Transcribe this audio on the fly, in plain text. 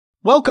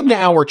Welcome to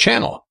our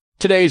channel.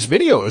 Today's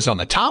video is on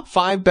the top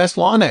 5 best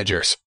lawn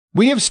edgers.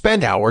 We have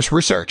spent hours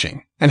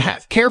researching and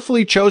have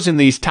carefully chosen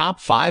these top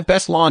 5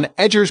 best lawn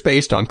edgers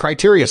based on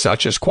criteria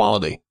such as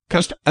quality,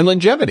 cost, and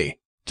longevity.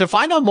 To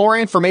find out more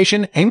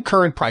information and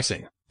current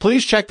pricing,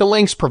 please check the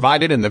links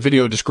provided in the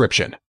video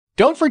description.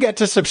 Don't forget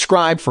to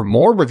subscribe for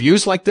more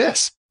reviews like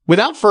this.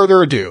 Without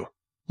further ado,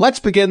 let's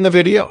begin the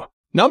video.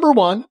 Number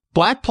 1.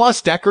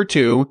 Black+Decker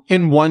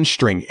 2-in-1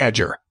 String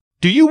Edger.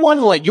 Do you want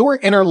to let your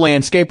inner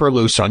landscaper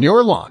loose on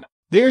your lawn?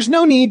 There's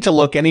no need to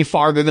look any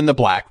farther than the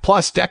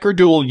Black+Decker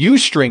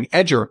dual-use string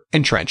edger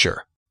and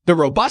trencher. The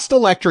robust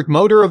electric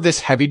motor of this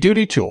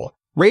heavy-duty tool,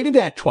 rated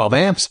at 12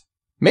 amps,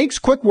 makes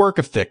quick work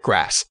of thick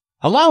grass,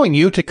 allowing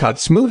you to cut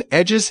smooth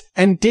edges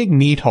and dig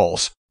neat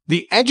holes.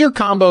 The edger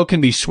combo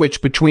can be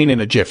switched between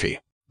in a jiffy.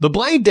 The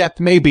blade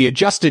depth may be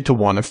adjusted to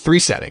one of 3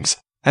 settings,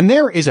 and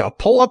there is a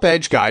pull-up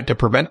edge guide to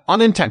prevent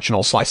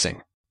unintentional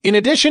slicing. In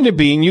addition to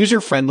being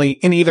user-friendly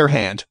in either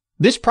hand,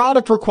 this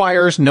product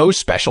requires no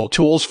special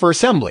tools for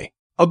assembly.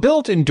 A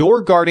built-in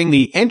door guarding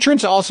the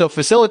entrance also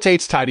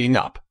facilitates tidying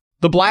up.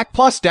 The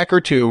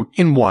Black+Decker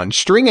 2-in-1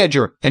 String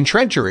Edger and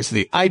Trencher is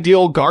the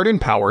ideal garden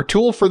power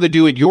tool for the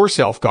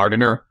do-it-yourself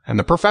gardener and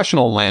the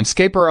professional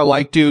landscaper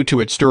alike due to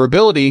its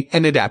durability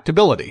and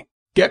adaptability.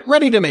 Get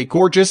ready to make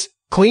gorgeous,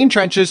 clean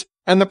trenches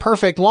and the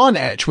perfect lawn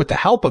edge with the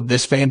help of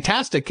this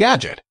fantastic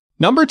gadget.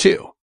 Number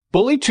 2.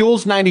 Bully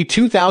Tools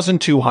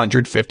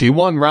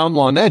 92251 Round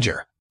Lawn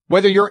Edger.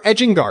 Whether you're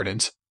edging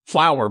gardens,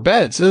 flower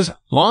beds,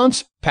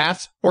 lawns,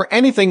 paths, or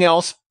anything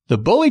else, the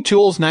Bully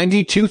Tools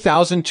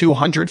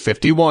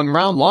 92251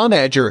 Round Lawn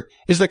Edger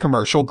is the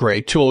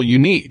commercial-grade tool you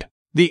need.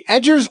 The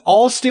edger's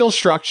all-steel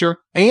structure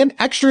and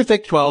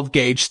extra-thick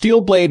 12-gauge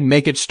steel blade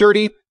make it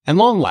sturdy and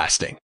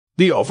long-lasting.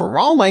 The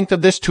overall length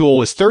of this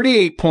tool is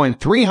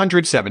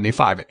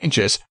 38.375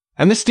 inches,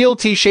 and the steel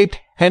T-shaped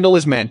handle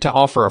is meant to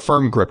offer a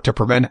firm grip to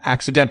prevent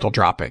accidental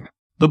dropping.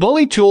 The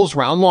Bully Tools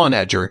Round Lawn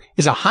Edger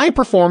is a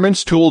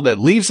high-performance tool that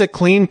leaves a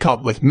clean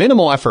cut with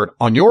minimal effort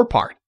on your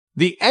part.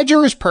 The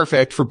edger is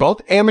perfect for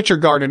both amateur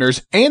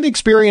gardeners and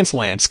experienced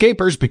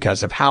landscapers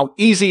because of how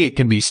easy it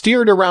can be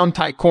steered around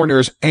tight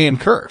corners and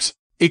curves.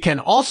 It can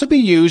also be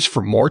used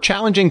for more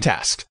challenging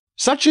tasks,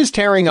 such as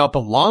tearing up a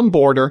lawn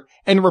border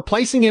and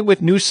replacing it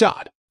with new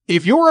sod.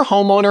 If you're a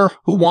homeowner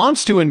who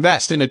wants to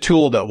invest in a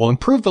tool that will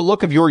improve the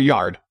look of your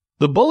yard,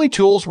 the Bully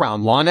Tools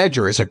Round Lawn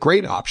Edger is a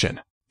great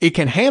option. It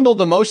can handle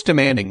the most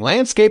demanding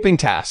landscaping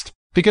tasks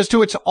because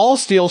to its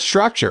all-steel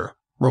structure,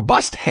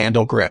 robust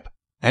handle grip,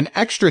 and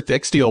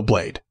extra-thick steel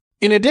blade.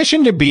 In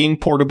addition to being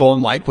portable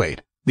and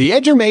lightweight, the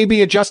edger may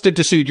be adjusted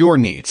to suit your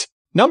needs.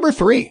 Number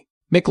 3.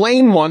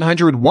 McLane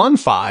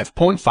 115.5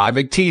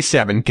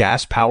 T7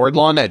 Gas-Powered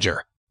Lawn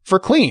Edger. For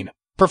clean,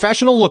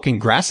 professional-looking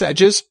grass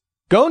edges,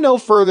 go no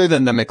further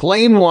than the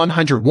McLane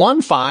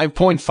 115.5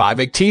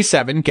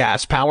 T7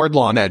 Gas-Powered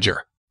Lawn Edger.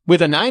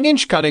 With a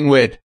 9-inch cutting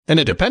width and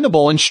a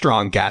dependable and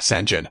strong gas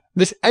engine,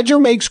 this edger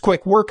makes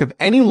quick work of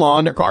any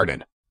lawn or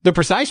garden. The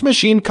precise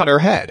machine cutter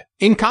head,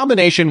 in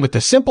combination with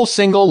the simple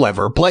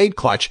single-lever blade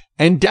clutch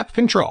and depth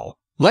control,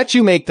 lets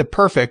you make the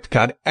perfect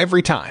cut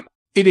every time.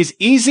 It is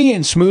easy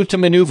and smooth to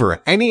maneuver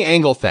at any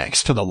angle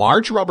thanks to the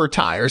large rubber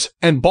tires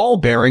and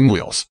ball-bearing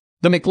wheels.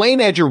 The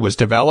McLane Edger was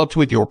developed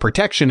with your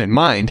protection in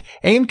mind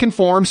and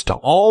conforms to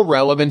all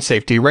relevant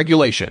safety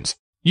regulations.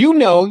 You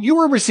know you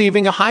are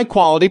receiving a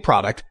high-quality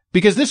product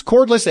because this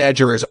cordless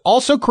edger is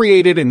also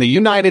created in the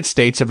United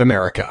States of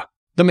America.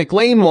 The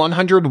McLane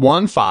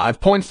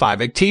 115.5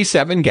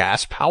 T7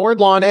 gas-powered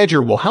lawn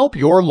edger will help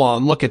your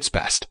lawn look its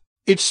best.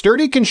 Its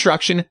sturdy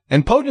construction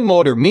and potent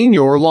motor mean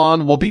your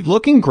lawn will be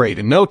looking great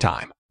in no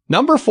time.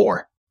 Number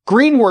 4.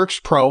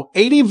 Greenworks Pro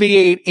 80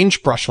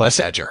 V8-inch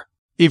Brushless Edger.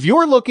 If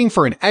you're looking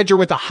for an edger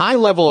with a high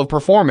level of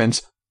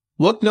performance,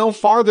 look no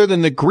farther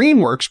than the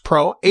Greenworks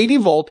Pro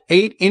 80-volt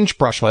 8-inch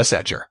Brushless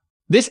Edger.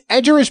 This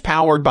edger is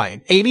powered by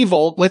an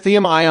 80-volt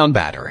lithium-ion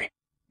battery,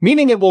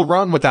 meaning it will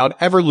run without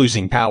ever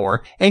losing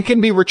power and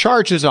can be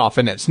recharged as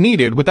often as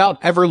needed without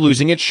ever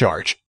losing its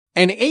charge.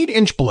 An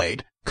 8-inch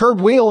blade, curved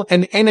wheel,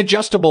 and an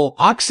adjustable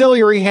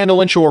auxiliary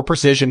handle ensure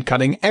precision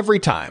cutting every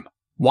time,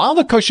 while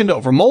the cushioned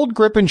over-mold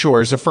grip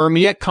ensures a firm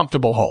yet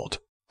comfortable hold.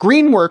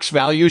 Greenworks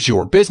values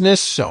your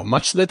business so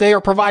much that they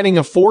are providing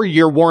a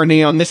 4-year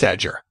warranty on this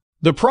edger.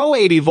 The Pro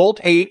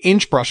 80-volt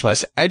 8-inch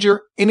Brushless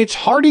Edger, in its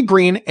hardy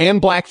green and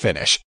black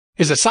finish,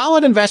 is a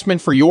solid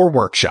investment for your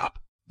workshop.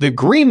 The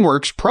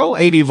Greenworks Pro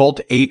 80-volt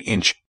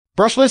 8-inch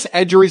Brushless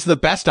Edger is the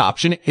best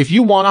option if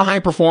you want a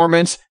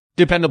high-performance,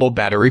 dependable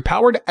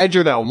battery-powered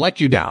edger that won't let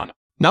you down.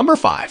 Number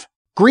 5.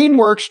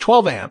 Greenworks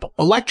 12-amp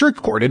Electric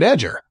Corded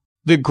Edger.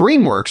 The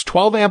Greenworks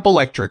 12-amp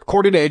Electric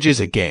Corded Edge is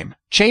a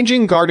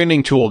game-changing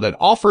gardening tool that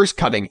offers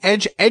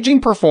cutting-edge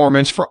edging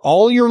performance for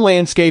all your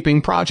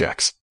landscaping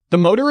projects. The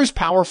motor is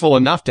powerful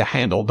enough to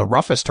handle the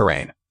roughest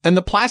terrain, and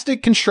the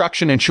plastic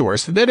construction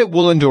ensures that it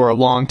will endure a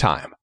long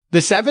time. The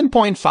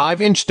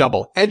 7.5-inch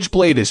double-edged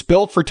blade is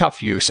built for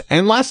tough use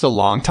and lasts a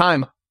long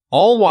time,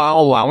 all while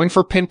allowing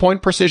for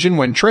pinpoint precision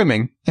when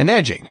trimming and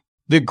edging.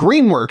 The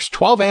Greenworks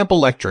 12-amp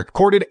electric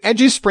corded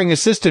edges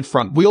spring-assisted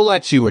front wheel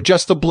lets you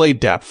adjust the blade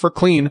depth for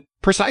clean,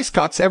 precise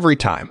cuts every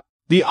time.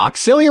 The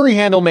auxiliary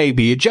handle may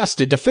be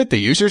adjusted to fit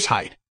the user's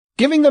height,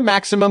 giving them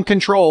maximum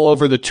control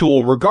over the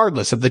tool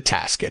regardless of the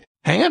task at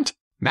hand.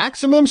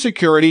 Maximum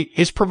security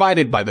is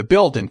provided by the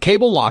built-in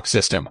cable lock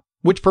system,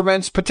 which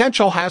prevents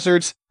potential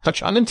hazards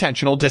such as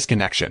unintentional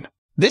disconnection.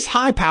 This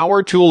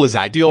high-power tool is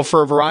ideal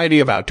for a variety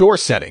of outdoor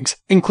settings,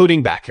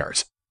 including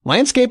backyards,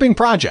 landscaping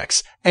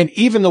projects, and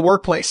even the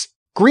workplace.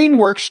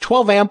 Greenworks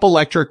 12-amp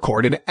electric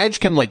corded edge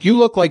can let you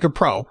look like a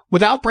pro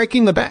without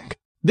breaking the bank.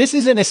 This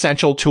is an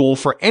essential tool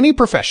for any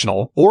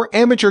professional or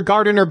amateur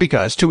gardener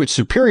because to its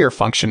superior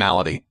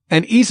functionality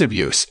and ease of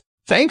use.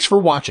 Thanks for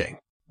watching.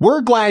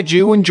 We're glad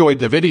you enjoyed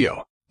the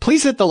video.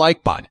 Please hit the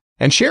like button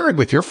and share it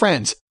with your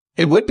friends.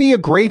 It would be a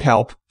great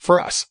help for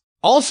us.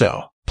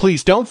 Also,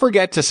 please don't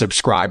forget to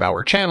subscribe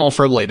our channel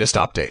for latest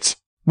updates.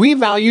 We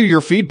value your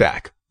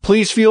feedback.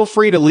 Please feel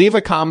free to leave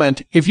a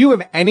comment if you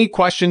have any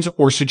questions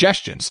or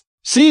suggestions.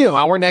 See you in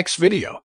our next video.